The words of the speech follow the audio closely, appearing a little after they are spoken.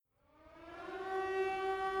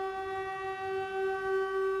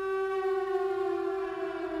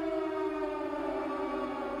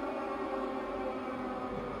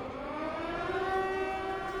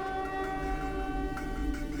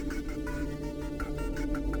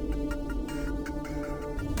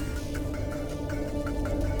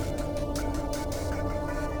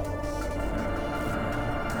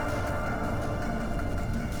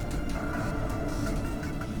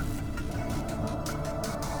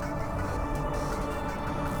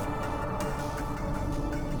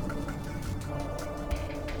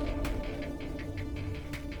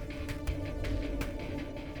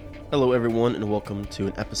Hello, everyone, and welcome to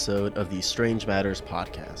an episode of the Strange Matters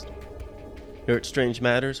podcast. Here at Strange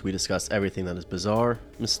Matters, we discuss everything that is bizarre,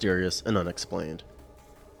 mysterious, and unexplained.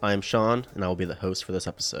 I am Sean, and I will be the host for this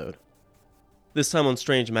episode. This time on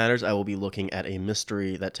Strange Matters, I will be looking at a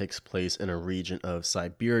mystery that takes place in a region of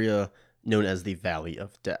Siberia known as the Valley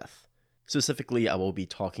of Death. Specifically, I will be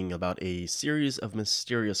talking about a series of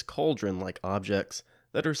mysterious cauldron-like objects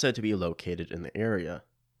that are said to be located in the area.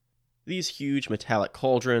 These huge metallic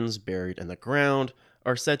cauldrons buried in the ground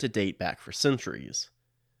are said to date back for centuries.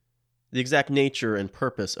 The exact nature and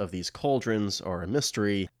purpose of these cauldrons are a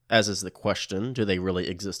mystery, as is the question, do they really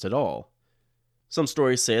exist at all? Some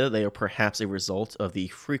stories say that they are perhaps a result of the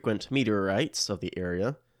frequent meteorites of the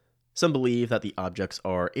area. Some believe that the objects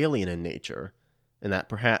are alien in nature, and that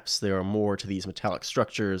perhaps there are more to these metallic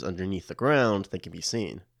structures underneath the ground than can be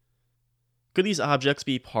seen. Could these objects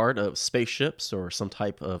be part of spaceships or some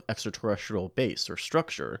type of extraterrestrial base or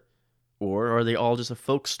structure? Or are they all just a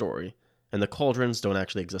folk story, and the cauldrons don't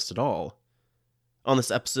actually exist at all? On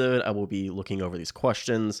this episode, I will be looking over these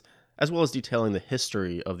questions, as well as detailing the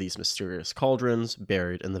history of these mysterious cauldrons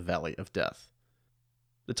buried in the Valley of Death.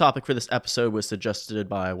 The topic for this episode was suggested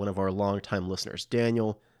by one of our longtime listeners,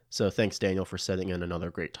 Daniel, so thanks Daniel for setting in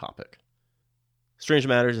another great topic. Strange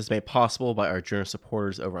Matters is made possible by our generous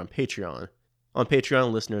supporters over on Patreon. On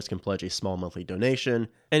Patreon, listeners can pledge a small monthly donation,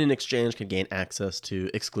 and in exchange can gain access to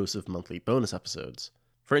exclusive monthly bonus episodes.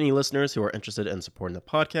 For any listeners who are interested in supporting the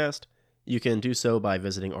podcast, you can do so by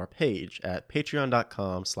visiting our page at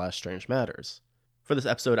patreon.com/strangematters. For this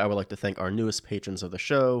episode, I would like to thank our newest patrons of the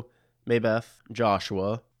show, Maybeth,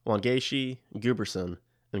 Joshua, Wangeshi, Guberson,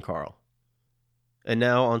 and Carl. And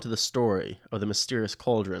now onto the story of the mysterious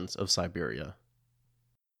cauldrons of Siberia.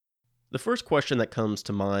 The first question that comes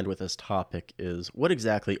to mind with this topic is, what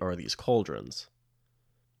exactly are these cauldrons?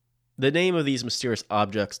 The name of these mysterious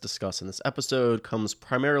objects discussed in this episode comes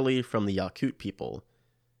primarily from the Yakut people,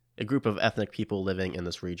 a group of ethnic people living in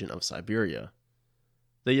this region of Siberia.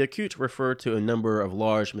 The Yakut refer to a number of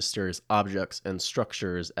large mysterious objects and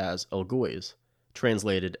structures as elgoys,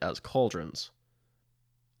 translated as cauldrons.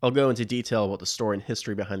 I'll go into detail about the story and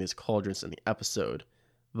history behind these cauldrons in the episode,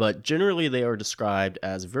 but generally they are described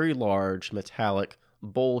as very large, metallic,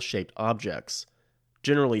 bowl-shaped objects,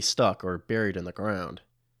 generally stuck or buried in the ground.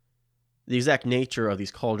 The exact nature of these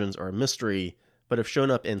cauldrons are a mystery, but have shown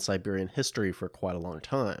up in Siberian history for quite a long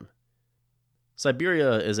time.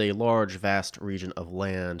 Siberia is a large, vast region of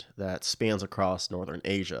land that spans across northern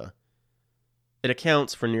Asia. It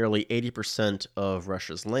accounts for nearly 80% of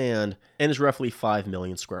Russia's land and is roughly 5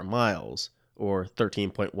 million square miles, or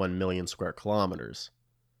 13.1 million square kilometers.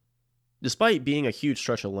 Despite being a huge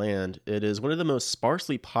stretch of land, it is one of the most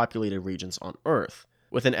sparsely populated regions on Earth,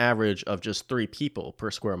 with an average of just 3 people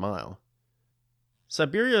per square mile.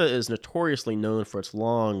 Siberia is notoriously known for its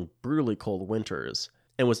long, brutally cold winters,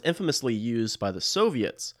 and was infamously used by the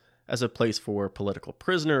Soviets as a place for political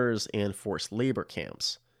prisoners and forced labor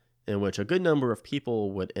camps, in which a good number of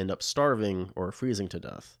people would end up starving or freezing to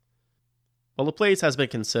death. While the place has been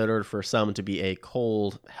considered for some to be a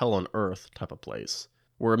cold, hell-on-earth type of place,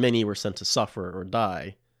 where many were sent to suffer or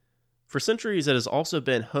die, for centuries it has also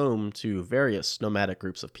been home to various nomadic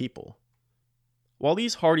groups of people. While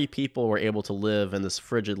these hardy people were able to live in this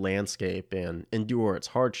frigid landscape and endure its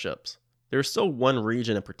hardships, there is still one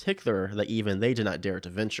region in particular that even they did not dare to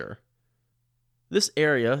venture. This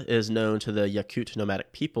area is known to the Yakut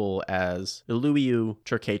nomadic people as Iluiu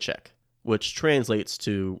Cherkechek, which translates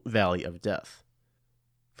to Valley of Death.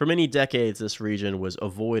 For many decades, this region was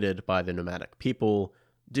avoided by the nomadic people,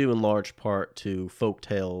 due in large part to folk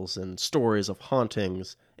tales and stories of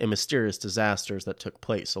hauntings and mysterious disasters that took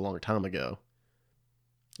place a long time ago.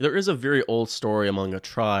 There is a very old story among a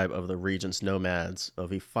tribe of the region's nomads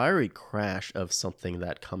of a fiery crash of something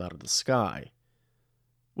that come out of the sky.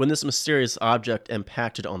 When this mysterious object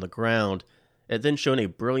impacted on the ground, it then shone a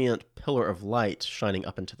brilliant pillar of light shining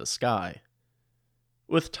up into the sky.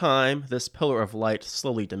 With time, this pillar of light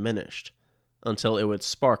slowly diminished, until it would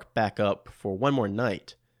spark back up for one more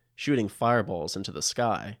night, shooting fireballs into the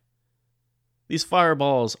sky. These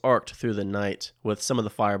fireballs arced through the night, with some of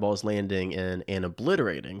the fireballs landing in and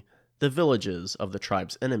obliterating the villages of the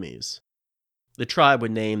tribe's enemies. The tribe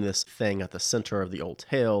would name this thing at the center of the old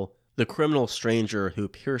tale the criminal stranger who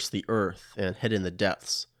pierced the earth and hid in the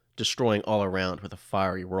depths, destroying all around with a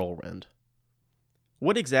fiery whirlwind.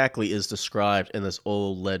 What exactly is described in this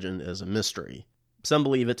old legend is a mystery. Some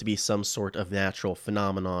believe it to be some sort of natural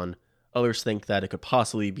phenomenon. Others think that it could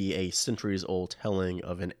possibly be a centuries-old telling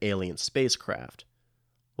of an alien spacecraft,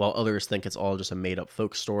 while others think it's all just a made-up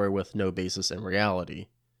folk story with no basis in reality.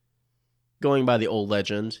 Going by the old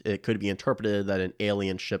legend, it could be interpreted that an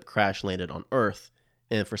alien ship crash-landed on Earth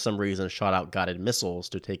and for some reason shot out guided missiles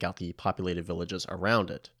to take out the populated villages around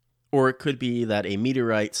it. Or it could be that a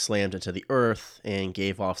meteorite slammed into the Earth and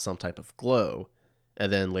gave off some type of glow,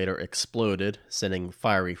 and then later exploded, sending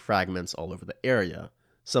fiery fragments all over the area,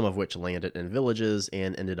 some of which landed in villages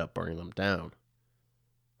and ended up burning them down.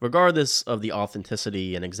 Regardless of the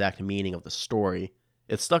authenticity and exact meaning of the story,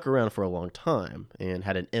 it stuck around for a long time and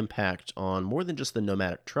had an impact on more than just the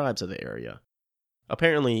nomadic tribes of the area.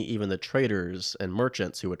 Apparently, even the traders and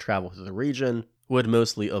merchants who would travel through the region would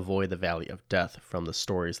mostly avoid the Valley of Death from the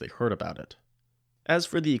stories they heard about it. As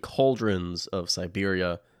for the cauldrons of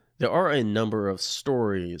Siberia, there are a number of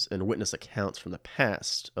stories and witness accounts from the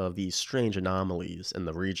past of these strange anomalies in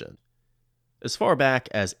the region. As far back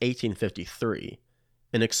as 1853,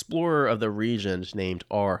 an explorer of the region named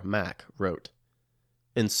R. Mack wrote,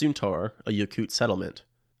 "In Suntar, a Yakut settlement,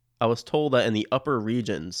 I was told that in the upper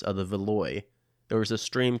regions of the Valoy, there was a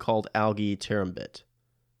stream called Algi Terambit,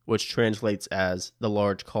 which translates as the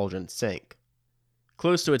large cauldron sank.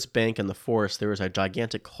 Close to its bank in the forest there is a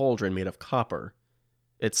gigantic cauldron made of copper.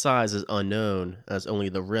 Its size is unknown, as only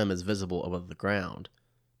the rim is visible above the ground,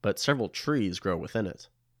 but several trees grow within it."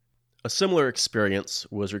 A similar experience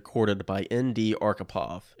was recorded by N.D.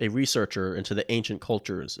 Arkhipov, a researcher into the ancient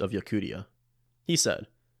cultures of Yakutia. He said,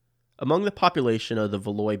 "Among the population of the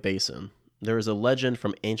Valoy Basin, there is a legend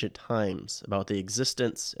from ancient times about the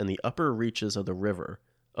existence in the upper reaches of the river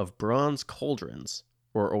of bronze cauldrons,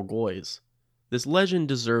 or ogoys. This legend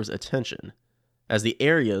deserves attention, as the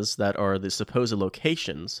areas that are the supposed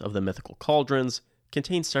locations of the mythical cauldrons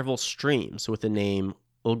contain several streams with the name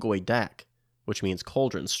Ogoy Dak, which means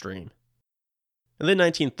cauldron stream. In the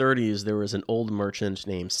 1930s, there was an old merchant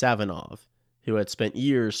named Savinov, who had spent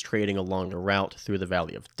years trading along the route through the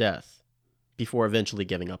Valley of Death, before eventually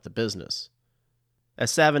giving up the business.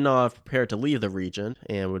 As Savinov prepared to leave the region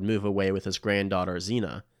and would move away with his granddaughter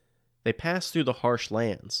Zina, they passed through the harsh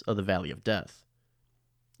lands of the Valley of Death.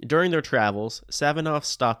 During their travels, Savinov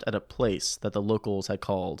stopped at a place that the locals had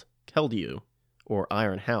called Keldiu, or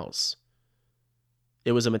Iron House.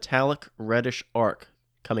 It was a metallic, reddish arc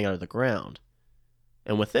coming out of the ground,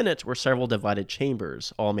 and within it were several divided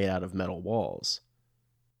chambers, all made out of metal walls.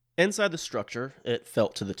 Inside the structure, it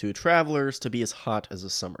felt to the two travelers to be as hot as a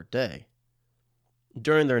summer day.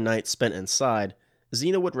 During their night spent inside,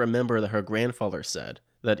 Zina would remember that her grandfather said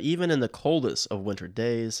that even in the coldest of winter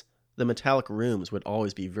days, the metallic rooms would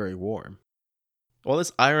always be very warm. While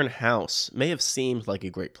this iron house may have seemed like a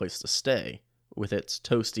great place to stay, with its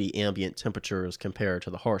toasty ambient temperatures compared to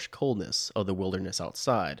the harsh coldness of the wilderness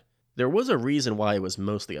outside, there was a reason why it was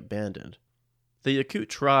mostly abandoned. The Yakut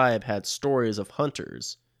tribe had stories of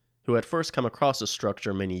hunters who had first come across the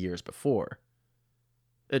structure many years before.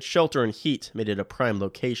 Its shelter and heat made it a prime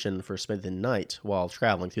location for spending the night while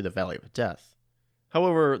traveling through the Valley of Death.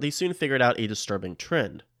 However, they soon figured out a disturbing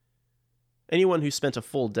trend. Anyone who spent a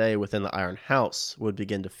full day within the iron house would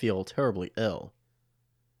begin to feel terribly ill.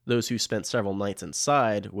 Those who spent several nights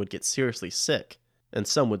inside would get seriously sick, and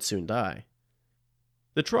some would soon die.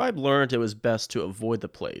 The tribe learned it was best to avoid the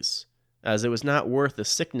place, as it was not worth the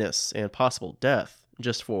sickness and possible death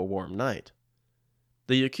just for a warm night.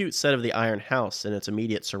 The Yakut said of the iron house and its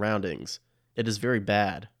immediate surroundings, "It is very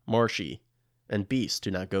bad, marshy, and beasts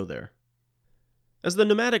do not go there." As the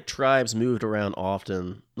nomadic tribes moved around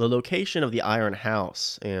often, the location of the iron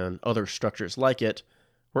house and other structures like it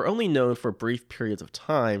were only known for brief periods of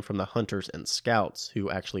time from the hunters and scouts who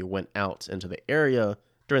actually went out into the area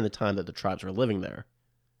during the time that the tribes were living there.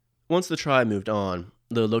 Once the tribe moved on,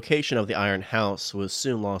 the location of the iron house was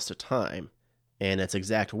soon lost to time, and its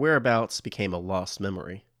exact whereabouts became a lost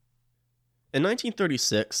memory. In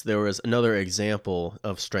 1936, there was another example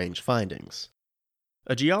of strange findings.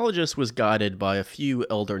 A geologist was guided by a few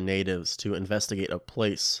elder natives to investigate a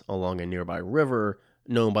place along a nearby river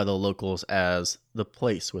known by the locals as the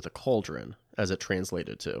place with a cauldron, as it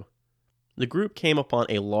translated to. The group came upon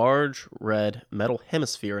a large, red metal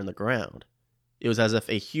hemisphere in the ground. It was as if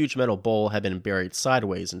a huge metal bowl had been buried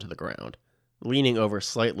sideways into the ground, leaning over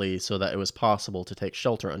slightly so that it was possible to take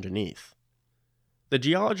shelter underneath. The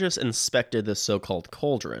geologist inspected this so-called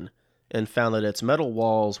cauldron and found that its metal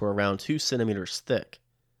walls were around 2 centimeters thick,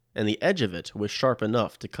 and the edge of it was sharp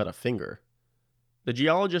enough to cut a finger. The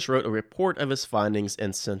geologist wrote a report of his findings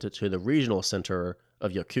and sent it to the regional center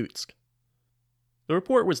of Yakutsk. The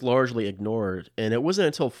report was largely ignored, and it wasn't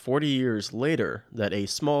until 40 years later that a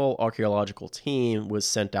small archaeological team was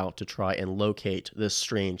sent out to try and locate this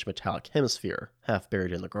strange metallic hemisphere half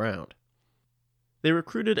buried in the ground. They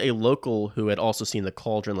recruited a local who had also seen the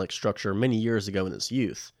cauldron-like structure many years ago in his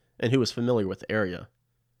youth, and who was familiar with the area.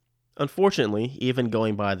 Unfortunately, even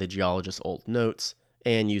going by the geologist's old notes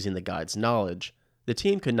and using the guide's knowledge, the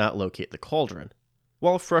team could not locate the cauldron.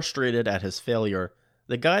 While frustrated at his failure,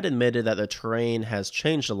 the guide admitted that the terrain has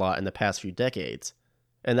changed a lot in the past few decades,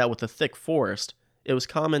 and that with the thick forest, it was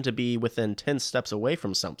common to be within 10 steps away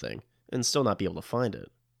from something and still not be able to find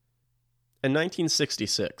it. In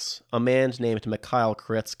 1966, a man named Mikhail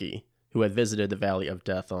Koretsky, who had visited the Valley of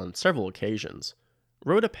Death on several occasions,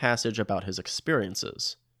 wrote a passage about his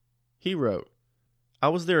experiences. He wrote, "I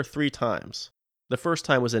was there 3 times. The first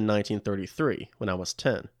time was in 1933, when I was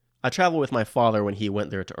 10. I traveled with my father when he went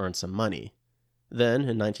there to earn some money. Then,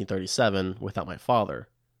 in 1937, without my father.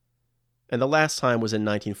 And the last time was in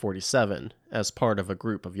 1947, as part of a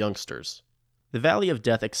group of youngsters. The Valley of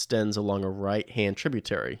Death extends along a right-hand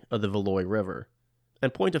tributary of the Voloy River. In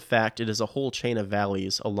point of fact, it is a whole chain of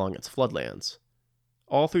valleys along its floodlands.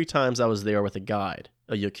 All 3 times I was there with a guide,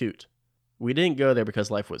 a Yakut. We didn't go there because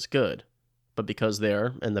life was good, but because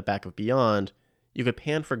there, in the back of beyond, you could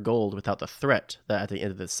pan for gold without the threat that at the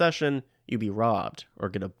end of the session, you'd be robbed or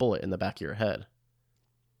get a bullet in the back of your head.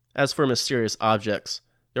 As for mysterious objects,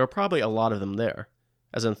 there were probably a lot of them there,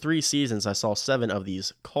 as in 3 seasons I saw 7 of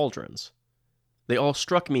these cauldrons. They all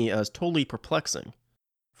struck me as totally perplexing.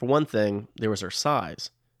 For one thing, there was their size,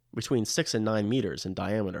 between 6 and 9 meters in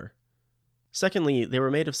diameter. Secondly, they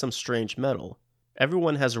were made of some strange metal.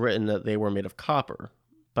 Everyone has written that they were made of copper,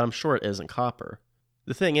 but I'm sure it isn't copper.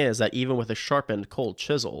 The thing is that even with a sharpened cold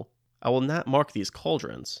chisel, I will not mark these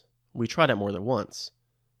cauldrons. We tried it more than once.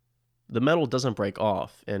 The metal doesn't break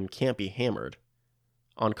off and can't be hammered.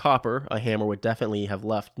 On copper, a hammer would definitely have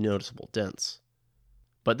left noticeable dents.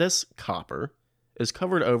 But this copper is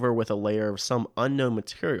covered over with a layer of some unknown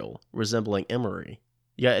material resembling emery.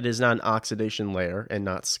 Yet it is not an oxidation layer and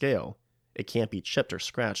not scale. It can't be chipped or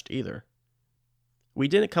scratched either. We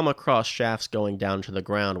didn't come across shafts going down to the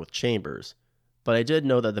ground with chambers, but I did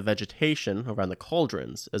know that the vegetation around the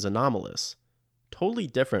cauldrons is anomalous, totally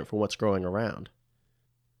different from what's growing around.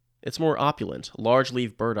 It's more opulent,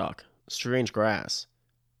 large-leaf burdock, strange grass,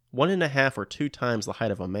 1.5 or 2 times the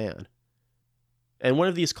height of a man. In one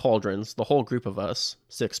of these cauldrons, the whole group of us,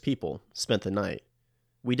 6 people, spent the night.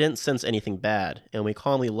 We didn't sense anything bad, and we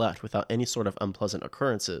calmly left without any sort of unpleasant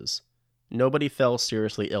occurrences. Nobody fell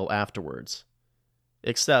seriously ill afterwards.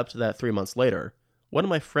 Except that 3 months later, one of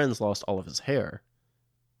my friends lost all of his hair.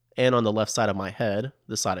 And on the left side of my head,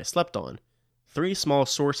 the side I slept on, 3 small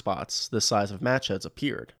sore spots the size of match heads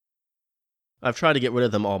appeared. I've tried to get rid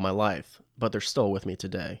of them all my life, but they're still with me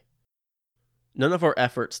today. None of our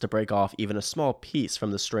efforts to break off even a small piece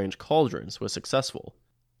from the strange cauldrons was successful.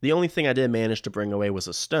 The only thing I did manage to bring away was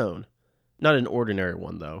a stone. Not an ordinary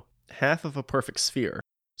one, though. Half of a perfect sphere,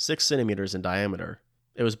 6 centimeters in diameter.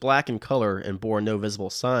 It was black in color and bore no visible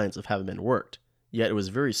signs of having been worked, yet it was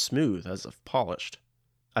very smooth as if polished.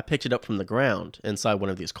 I picked it up from the ground inside one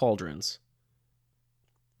of these cauldrons.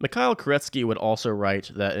 Mikhail Koretsky would also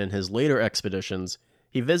write that in his later expeditions,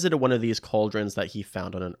 he visited one of these cauldrons that he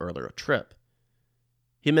found on an earlier trip.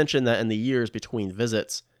 He mentioned that in the years between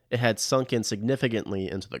visits, it had sunk in significantly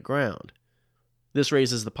into the ground. This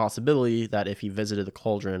raises the possibility that if he visited the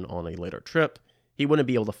cauldron on a later trip, he wouldn't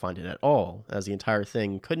be able to find it at all, as the entire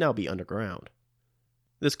thing could now be underground.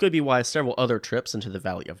 This could be why several other trips into the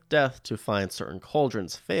Valley of Death to find certain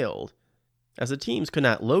cauldrons failed, as the teams could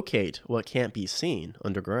not locate what can't be seen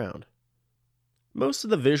underground. Most of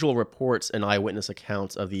the visual reports and eyewitness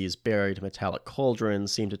accounts of these buried metallic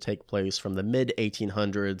cauldrons seem to take place from the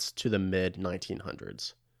mid-1800s to the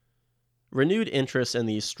mid-1900s. Renewed interest in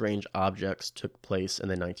these strange objects took place in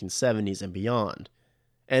the 1970s and beyond,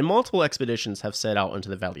 and multiple expeditions have set out into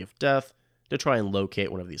the Valley of Death to try and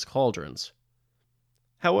locate one of these cauldrons.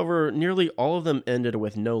 However, nearly all of them ended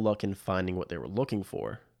with no luck in finding what they were looking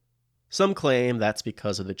for. Some claim that's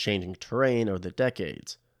because of the changing terrain over the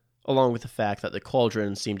decades, along with the fact that the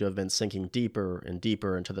cauldrons seem to have been sinking deeper and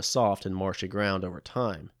deeper into the soft and marshy ground over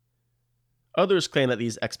time. Others claim that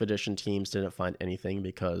these expedition teams didn't find anything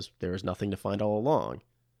because there was nothing to find all along,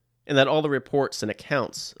 and that all the reports and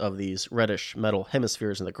accounts of these reddish metal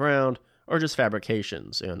hemispheres in the ground are just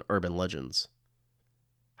fabrications and urban legends.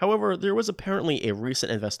 However, there was apparently a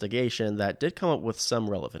recent investigation that did come up with some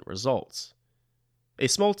relevant results. A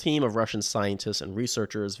small team of Russian scientists and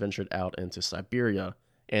researchers ventured out into Siberia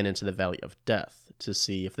and into the Valley of Death to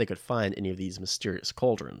see if they could find any of these mysterious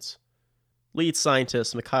cauldrons. Lead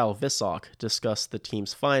scientist Mikhail Vysok discussed the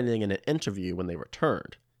team's finding in an interview when they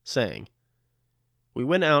returned, saying, "We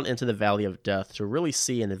went out into the Valley of Death to really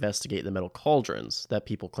see and investigate the metal cauldrons that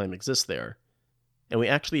people claim exist there, and we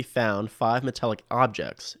actually found 5 metallic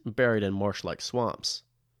objects buried in marsh-like swamps.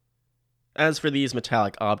 As for these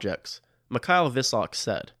metallic objects, Mikhail Vysok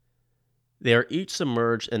said, "They are each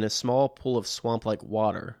submerged in a small pool of swamp-like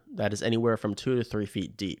water that is anywhere from 2 to 3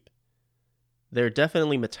 feet deep. They are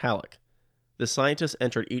definitely metallic. The scientists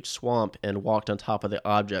entered each swamp and walked on top of the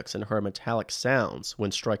objects and heard metallic sounds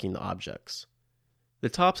when striking the objects. The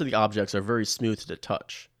tops of the objects are very smooth to the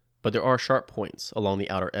touch, but there are sharp points along the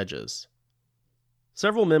outer edges."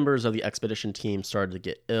 Several members of the expedition team started to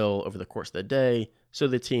get ill over the course of the day, so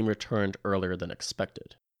the team returned earlier than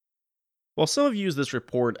expected. While some have used this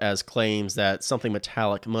report as claims that something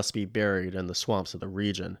metallic must be buried in the swamps of the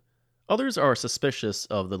region, others are suspicious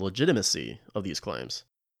of the legitimacy of these claims.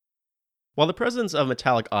 While the presence of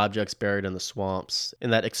metallic objects buried in the swamps,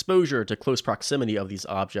 and that exposure to close proximity of these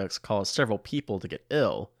objects caused several people to get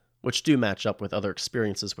ill, which do match up with other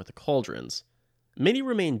experiences with the cauldrons, many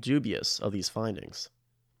remain dubious of these findings.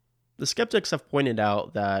 The skeptics have pointed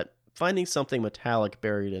out that finding something metallic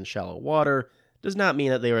buried in shallow water does not mean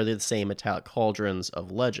that they are the same metallic cauldrons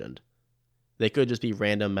of legend. They could just be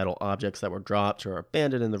random metal objects that were dropped or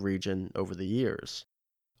abandoned in the region over the years.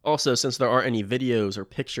 Also, since there aren't any videos or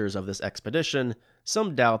pictures of this expedition,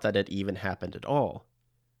 some doubt that it even happened at all.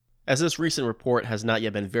 As this recent report has not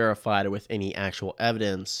yet been verified with any actual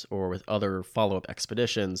evidence or with other follow-up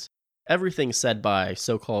expeditions, everything said by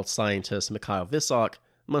so-called scientist Mikhail Vysok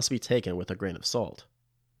must be taken with a grain of salt.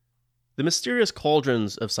 The mysterious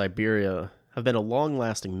cauldrons of Siberia have been a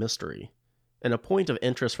long-lasting mystery, and a point of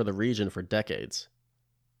interest for the region for decades.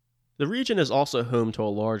 The region is also home to a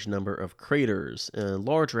large number of craters and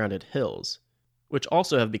large rounded hills, which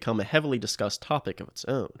also have become a heavily discussed topic of its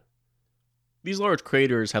own. These large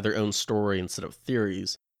craters have their own story and set of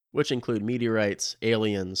theories, which include meteorites,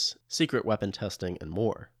 aliens, secret weapon testing, and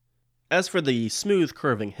more. As for the smooth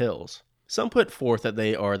curving hills, some put forth that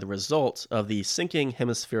they are the result of the sinking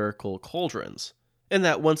hemispherical cauldrons, and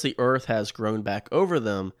that once the Earth has grown back over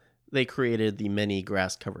them, they created the many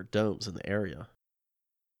grass-covered domes in the area.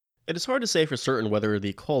 It is hard to say for certain whether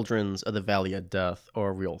the cauldrons of the Valley of Death are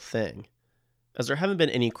a real thing, as there haven't been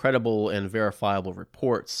any credible and verifiable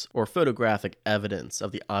reports or photographic evidence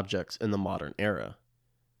of the objects in the modern era.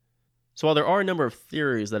 So while there are a number of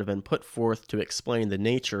theories that have been put forth to explain the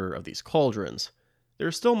nature of these cauldrons, there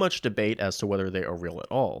is still much debate as to whether they are real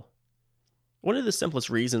at all. One of the simplest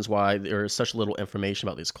reasons why there is such little information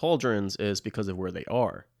about these cauldrons is because of where they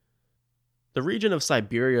are. The region of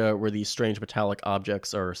Siberia where these strange metallic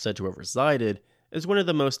objects are said to have resided is one of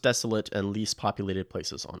the most desolate and least populated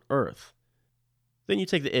places on Earth. Then you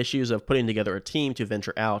take the issues of putting together a team to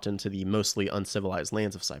venture out into the mostly uncivilized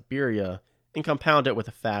lands of Siberia and compound it with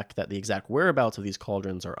the fact that the exact whereabouts of these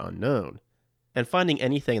cauldrons are unknown, and finding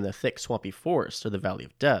anything in the thick swampy forest of the Valley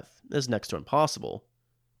of Death is next to impossible.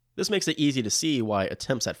 This makes it easy to see why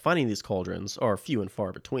attempts at finding these cauldrons are few and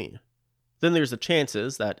far between. Then there's the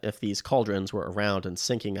chances that if these cauldrons were around and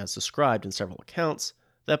sinking as described in several accounts,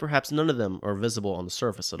 that perhaps none of them are visible on the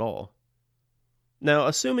surface at all. Now,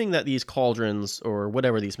 assuming that these cauldrons, or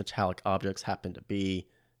whatever these metallic objects happen to be,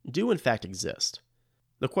 do in fact exist,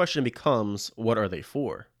 the question becomes, what are they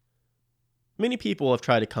for? Many people have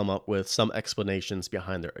tried to come up with some explanations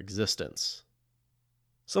behind their existence.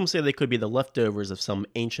 Some say they could be the leftovers of some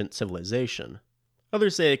ancient civilization.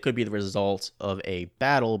 Others say it could be the result of a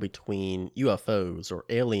battle between UFOs or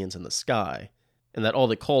aliens in the sky, and that all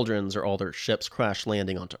the cauldrons are all their ships crash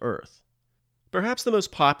landing onto Earth. Perhaps the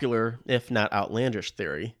most popular, if not outlandish,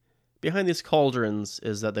 theory behind these cauldrons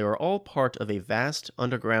is that they are all part of a vast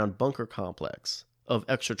underground bunker complex of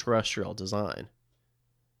extraterrestrial design.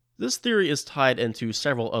 This theory is tied into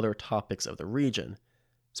several other topics of the region,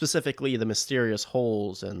 specifically the mysterious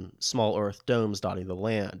holes and small Earth domes dotting the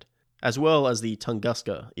land, as well as the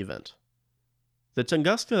Tunguska event. The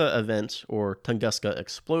Tunguska event, or Tunguska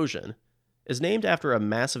explosion, is named after a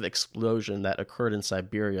massive explosion that occurred in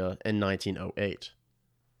Siberia in 1908.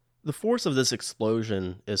 The force of this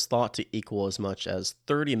explosion is thought to equal as much as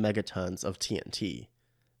 30 megatons of TNT,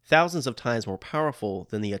 thousands of times more powerful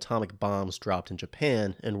than the atomic bombs dropped in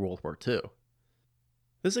Japan in World War II.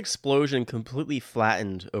 This explosion completely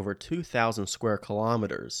flattened over 2,000 square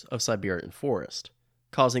kilometers of Siberian forest,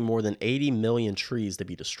 causing more than 80 million trees to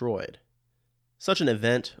be destroyed. Such an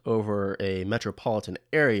event over a metropolitan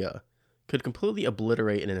area could completely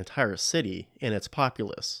obliterate an entire city and its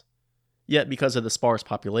populace. Yet because of the sparse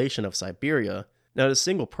population of Siberia, not a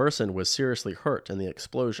single person was seriously hurt in the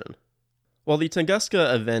explosion. While the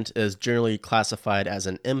Tunguska event is generally classified as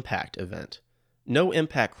an impact event, no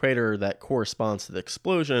impact crater that corresponds to the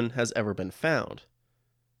explosion has ever been found.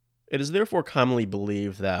 It is therefore commonly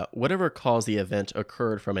believed that whatever caused the event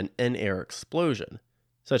occurred from an in-air explosion,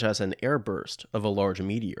 such as an airburst of a large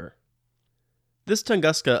meteor. This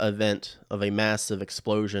Tunguska event of a massive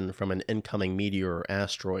explosion from an incoming meteor or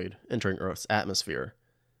asteroid entering Earth's atmosphere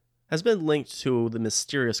has been linked to the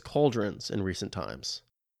mysterious cauldrons in recent times.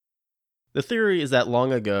 The theory is that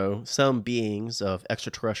long ago, some beings of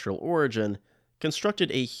extraterrestrial origin constructed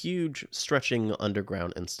a huge, stretching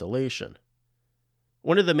underground installation.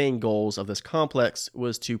 One of the main goals of this complex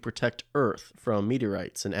was to protect Earth from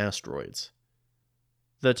meteorites and asteroids.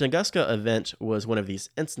 The Tunguska event was one of these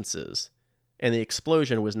instances, and the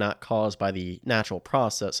explosion was not caused by the natural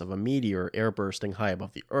process of a meteor airbursting high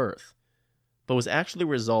above the Earth, but was actually a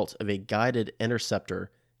result of a guided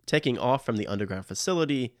interceptor taking off from the underground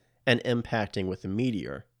facility and impacting with the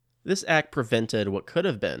meteor. This act prevented what could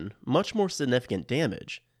have been much more significant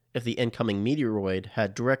damage if the incoming meteoroid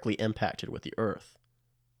had directly impacted with the Earth.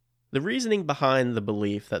 The reasoning behind the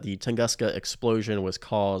belief that the Tunguska explosion was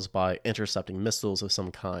caused by intercepting missiles of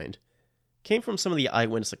some kind came from some of the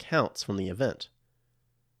eyewitness accounts from the event.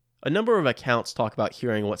 A number of accounts talk about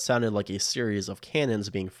hearing what sounded like a series of cannons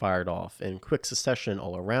being fired off in quick succession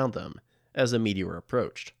all around them as the meteor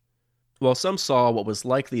approached. While some saw what was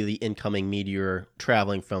likely the incoming meteor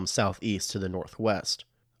traveling from southeast to the northwest,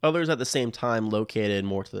 others at the same time located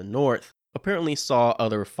more to the north apparently saw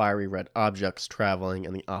other fiery red objects traveling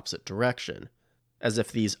in the opposite direction, as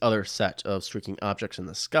if these other set of streaking objects in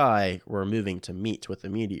the sky were moving to meet with the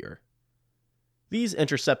meteor. These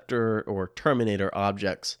interceptor or terminator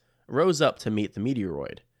objects rose up to meet the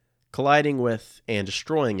meteoroid, colliding with and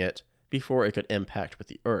destroying it before it could impact with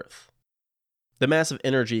the Earth. The massive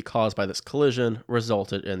energy caused by this collision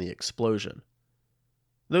resulted in the explosion.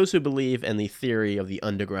 Those who believe in the theory of the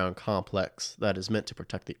underground complex that is meant to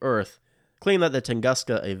protect the Earth claim that the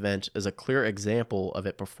Tunguska event is a clear example of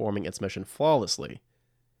it performing its mission flawlessly,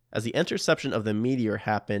 as the interception of the meteor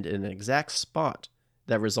happened in an exact spot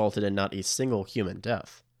that resulted in not a single human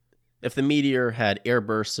death. If the meteor had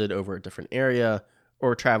airbursted over a different area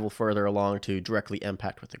or traveled further along to directly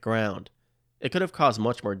impact with the ground, it could have caused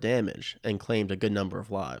much more damage and claimed a good number of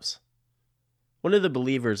lives. One of the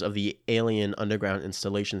believers of the alien underground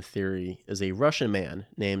installation theory is a Russian man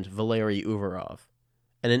named Valery Uvarov.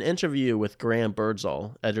 In an interview with Graham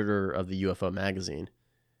Birdsall, editor of the UFO magazine,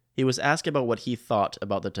 he was asked about what he thought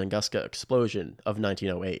about the Tunguska explosion of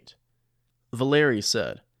 1908. Valery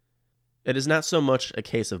said, "It is not so much a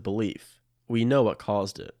case of belief. We know what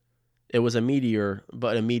caused it. It was a meteor,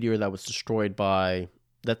 but a meteor that was destroyed by,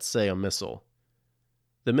 let's say, a missile.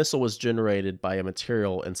 The missile was generated by a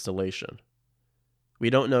material installation. We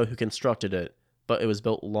don't know who constructed it, but it was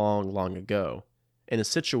built long, long ago, and is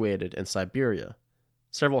situated in Siberia,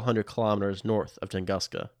 several hundred kilometers north of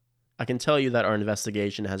Tunguska. I can tell you that our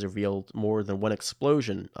investigation has revealed more than one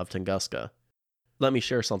explosion of Tunguska. Let me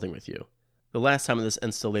share something with you. The last time this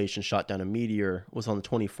installation shot down a meteor was on the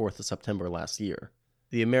 24th of September last year.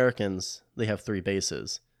 The Americans, they have 3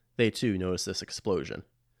 bases. They too noticed this explosion."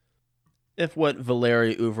 If what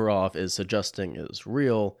Valery Uvarov is suggesting is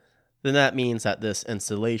real, then that means that this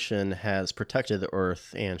installation has protected the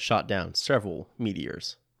Earth and shot down several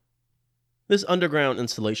meteors. This underground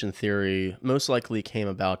installation theory most likely came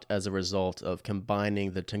about as a result of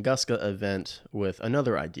combining the Tunguska event with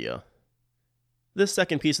another idea. This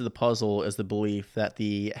second piece of the puzzle is the belief that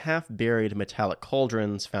the half-buried metallic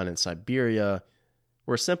cauldrons found in Siberia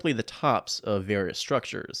were simply the tops of various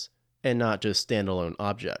structures, and not just standalone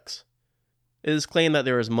objects. It is claimed that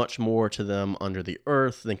there is much more to them under the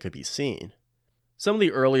earth than could be seen. Some of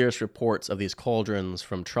the earliest reports of these cauldrons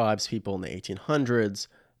from tribespeople in the 1800s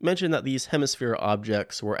mention that these hemisphere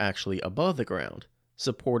objects were actually above the ground,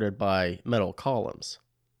 supported by metal columns.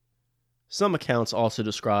 Some accounts also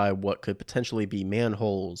describe what could potentially be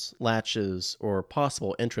manholes, latches, or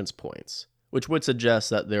possible entrance points, which would suggest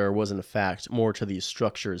that there was in fact more to these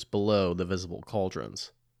structures below the visible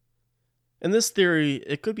cauldrons. In this theory,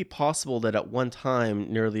 it could be possible that at one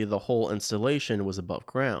time nearly the whole installation was above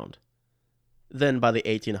ground. Then by the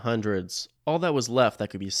 1800s, all that was left that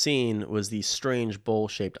could be seen was these strange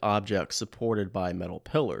bowl-shaped objects supported by metal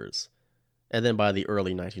pillars. And then by the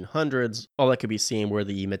early 1900s, all that could be seen were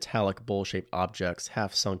the metallic bowl-shaped objects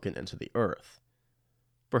half sunken into the earth.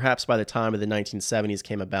 Perhaps by the time of the 1970s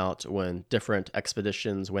came about, when different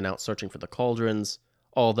expeditions went out searching for the cauldrons,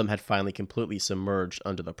 all of them had finally completely submerged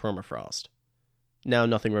under the permafrost. Now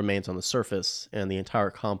nothing remains on the surface, and the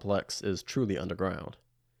entire complex is truly underground.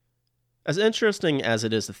 As interesting as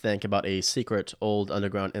it is to think about a secret old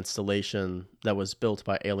underground installation that was built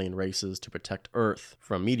by alien races to protect Earth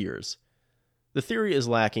from meteors, the theory is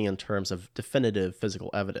lacking in terms of definitive physical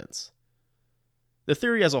evidence. The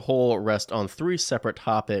theory as a whole rests on 3 separate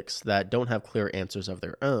topics that don't have clear answers of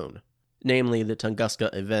their own, namely the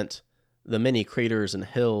Tunguska event, the many craters and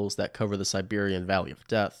hills that cover the Siberian Valley of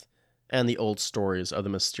Death, and the old stories of the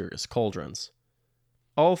mysterious cauldrons.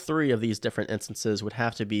 All three of these different instances would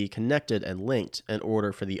have to be connected and linked in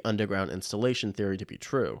order for the underground installation theory to be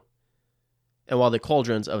true. And while the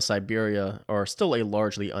cauldrons of Siberia are still a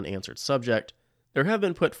largely unanswered subject, there have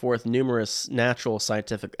been put forth numerous natural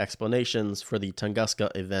scientific explanations for the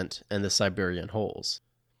Tunguska event and the Siberian holes.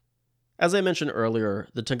 As I mentioned earlier,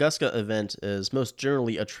 the Tunguska event is most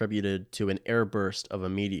generally attributed to an airburst of a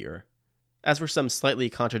meteor. As for some slightly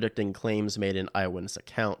contradicting claims made in eyewitness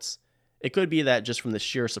accounts, it could be that just from the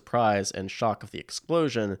sheer surprise and shock of the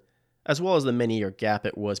explosion, as well as the many-year gap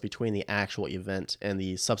it was between the actual event and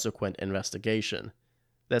the subsequent investigation,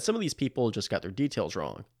 that some of these people just got their details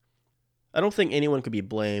wrong. I don't think anyone could be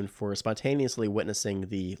blamed for spontaneously witnessing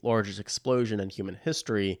the largest explosion in human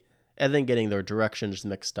history and then getting their directions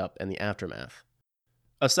mixed up in the aftermath.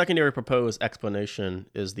 A secondary proposed explanation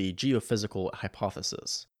is the geophysical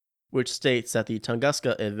hypothesis, which states that the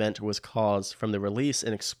Tunguska event was caused from the release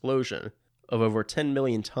and explosion of over 10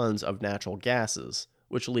 million tons of natural gases,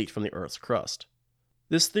 which leaked from the Earth's crust.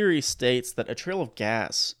 This theory states that a trail of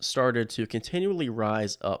gas started to continually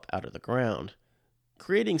rise up out of the ground,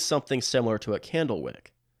 creating something similar to a candle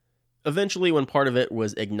wick. Eventually, when part of it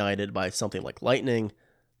was ignited by something like lightning,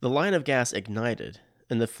 the line of gas ignited,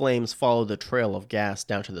 and the flames followed the trail of gas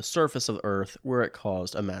down to the surface of the Earth where it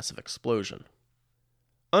caused a massive explosion.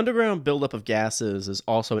 Underground buildup of gases is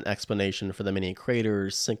also an explanation for the many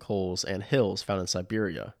craters, sinkholes, and hills found in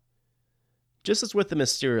Siberia. Just as with the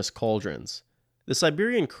mysterious cauldrons, the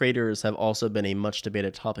Siberian craters have also been a much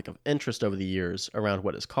debated topic of interest over the years around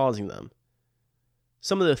what is causing them.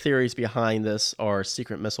 Some of the theories behind this are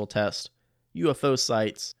secret missile tests, UFO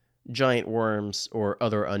sites, giant worms, or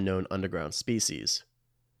other unknown underground species.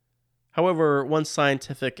 However, one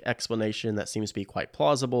scientific explanation that seems to be quite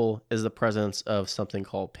plausible is the presence of something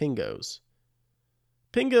called pingos.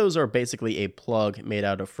 Pingos are basically a plug made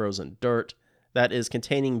out of frozen dirt that is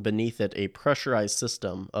containing beneath it a pressurized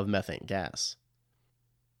system of methane gas.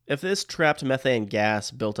 If this trapped methane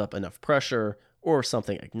gas built up enough pressure, or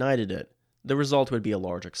something ignited it, the result would be a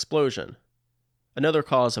large explosion. Another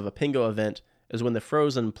cause of a pingo event is when the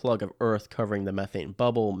frozen plug of earth covering the methane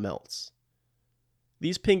bubble melts.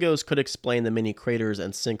 These pingos could explain the many craters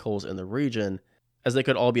and sinkholes in the region, as they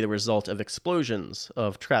could all be the result of explosions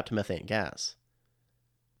of trapped methane gas.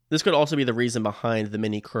 This could also be the reason behind the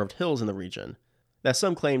many curved hills in the region, that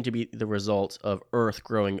some claim to be the result of earth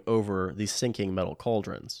growing over the sinking metal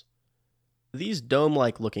cauldrons. These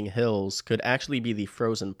dome-like looking hills could actually be the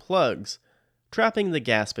frozen plugs trapping the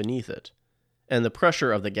gas beneath it, and the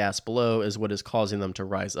pressure of the gas below is what is causing them to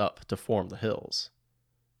rise up to form the hills.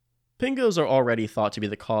 Pingos are already thought to be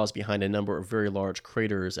the cause behind a number of very large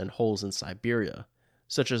craters and holes in Siberia,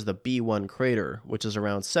 such as the B1 crater, which is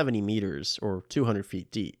around 70 meters or 200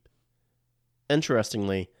 feet deep.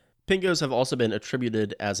 Interestingly, pingos have also been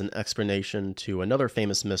attributed as an explanation to another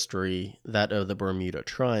famous mystery, that of the Bermuda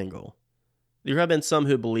Triangle. There have been some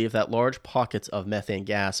who believe that large pockets of methane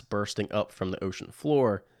gas bursting up from the ocean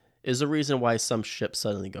floor is the reason why some ships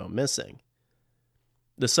suddenly go missing.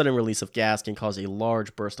 The sudden release of gas can cause a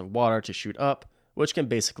large burst of water to shoot up, which can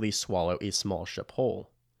basically swallow a small ship whole.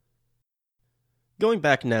 Going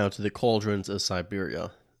back now to the cauldrons of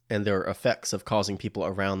Siberia, and their effects of causing people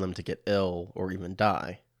around them to get ill or even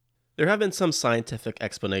die. There have been some scientific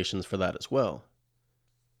explanations for that as well.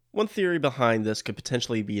 One theory behind this could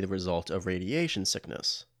potentially be the result of radiation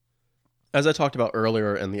sickness. As I talked about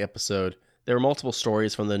earlier in the episode, there are multiple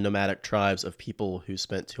stories from the nomadic tribes of people who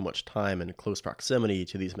spent too much time in close proximity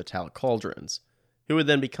to these metallic cauldrons, who would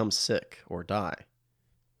then become sick or die.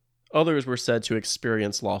 Others were said to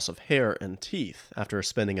experience loss of hair and teeth after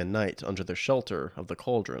spending a night under the shelter of the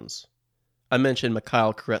cauldrons. I mentioned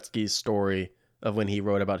Mikhail Koretsky's story of when he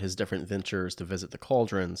wrote about his different ventures to visit the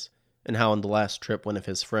cauldrons, and how on the last trip one of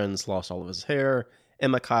his friends lost all of his hair,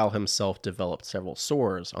 and Mikhail himself developed several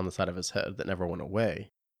sores on the side of his head that never went away.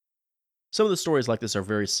 Some of the stories like this are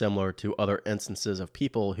very similar to other instances of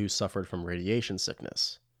people who suffered from radiation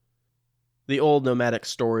sickness. The old nomadic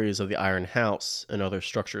stories of the Iron House and other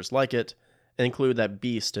structures like it include that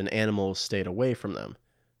beasts and animals stayed away from them,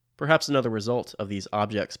 perhaps another result of these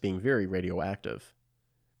objects being very radioactive.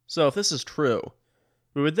 So if this is true,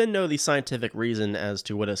 we would then know the scientific reason as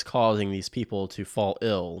to what is causing these people to fall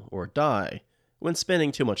ill or die when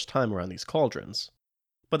spending too much time around these cauldrons.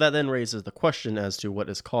 But that then raises the question as to what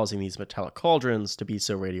is causing these metallic cauldrons to be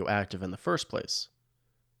so radioactive in the first place.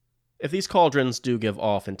 If these cauldrons do give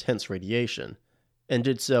off intense radiation, and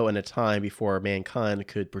did so in a time before mankind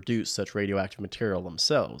could produce such radioactive material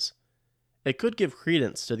themselves, it could give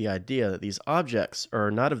credence to the idea that these objects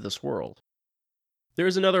are not of this world. There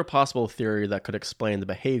is another possible theory that could explain the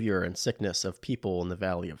behavior and sickness of people in the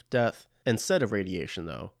Valley of Death instead of radiation,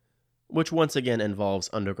 though, which once again involves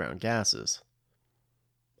underground gases.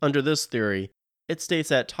 Under this theory, it states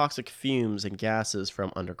that toxic fumes and gases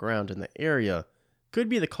from underground in the area could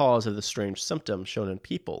be the cause of the strange symptoms shown in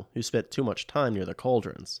people who spent too much time near the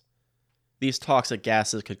cauldrons. These toxic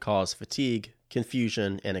gases could cause fatigue,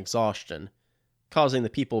 confusion, and exhaustion, causing the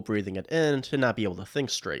people breathing it in to not be able to think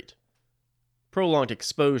straight. Prolonged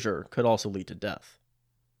exposure could also lead to death.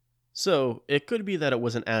 So, it could be that it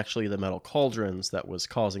wasn't actually the metal cauldrons that was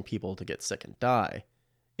causing people to get sick and die.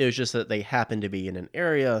 It was just that they happened to be in an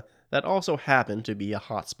area that also happened to be a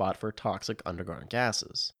hotspot for toxic underground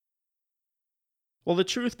gases. While the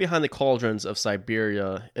truth behind the cauldrons of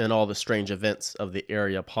Siberia and all the strange events of the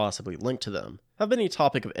area possibly linked to them have been a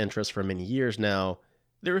topic of interest for many years now,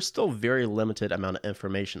 there is still very limited amount of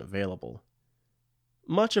information available.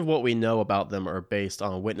 Much of what we know about them are based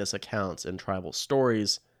on witness accounts and tribal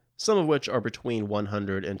stories, some of which are between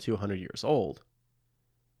 100 and 200 years old.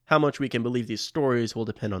 How much we can believe these stories will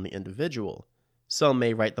depend on the individual. Some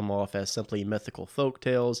may write them off as simply mythical folk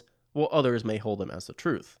tales, while others may hold them as the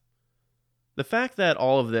truth. The fact that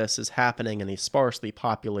all of this is happening in a sparsely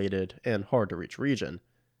populated and hard-to-reach region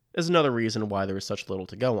is another reason why there is such little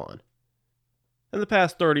to go on. In the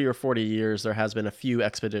past 30 or 40 years, there has been a few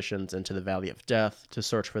expeditions into the Valley of Death to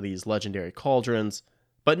search for these legendary cauldrons,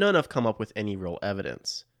 but none have come up with any real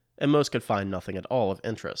evidence, and most could find nothing at all of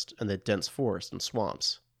interest in the dense forest and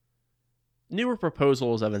swamps. Newer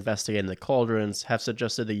proposals of investigating the cauldrons have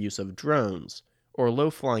suggested the use of drones or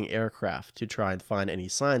low-flying aircraft to try and find any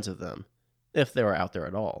signs of them, if they are out there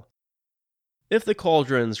at all. If the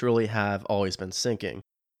cauldrons really have always been sinking,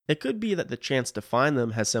 it could be that the chance to find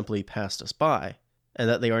them has simply passed us by, and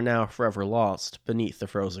that they are now forever lost beneath the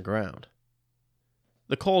frozen ground.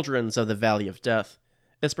 The cauldrons of the Valley of Death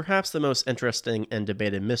is perhaps the most interesting and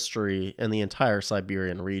debated mystery in the entire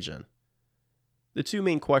Siberian region. The two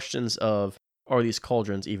main questions of, are these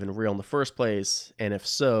cauldrons even real in the first place, and if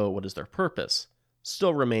so, what is their purpose,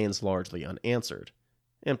 still remains largely unanswered,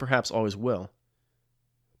 and perhaps always will.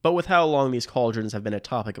 But with how long these cauldrons have been a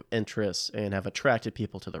topic of interest and have attracted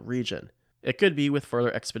people to the region, it could be with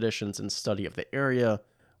further expeditions and study of the area,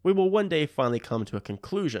 we will one day finally come to a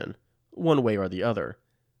conclusion, one way or the other,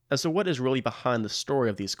 as to what is really behind the story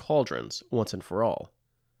of these cauldrons once and for all.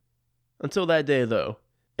 Until that day, though,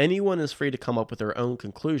 anyone is free to come up with their own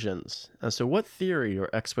conclusions as to what theory or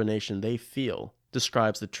explanation they feel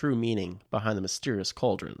describes the true meaning behind the mysterious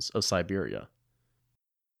cauldrons of Siberia.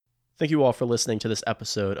 Thank you all for listening to this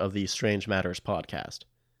episode of the Strange Matters podcast.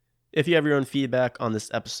 If you have your own feedback on this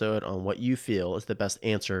episode on what you feel is the best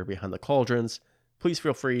answer behind the cauldrons, please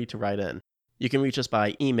feel free to write in. You can reach us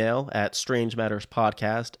by email at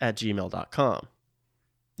strangematterspodcast@gmail.com.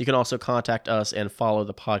 You can also contact us and follow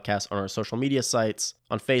the podcast on our social media sites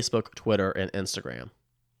on Facebook, Twitter, and Instagram.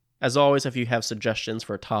 As always, if you have suggestions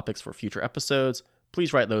for topics for future episodes,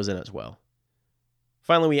 please write those in as well.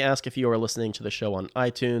 Finally, we ask if you are listening to the show on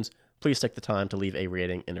iTunes, please take the time to leave a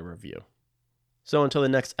rating and a review. So until the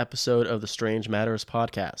next episode of the Strange Matters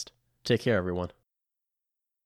podcast, take care, everyone.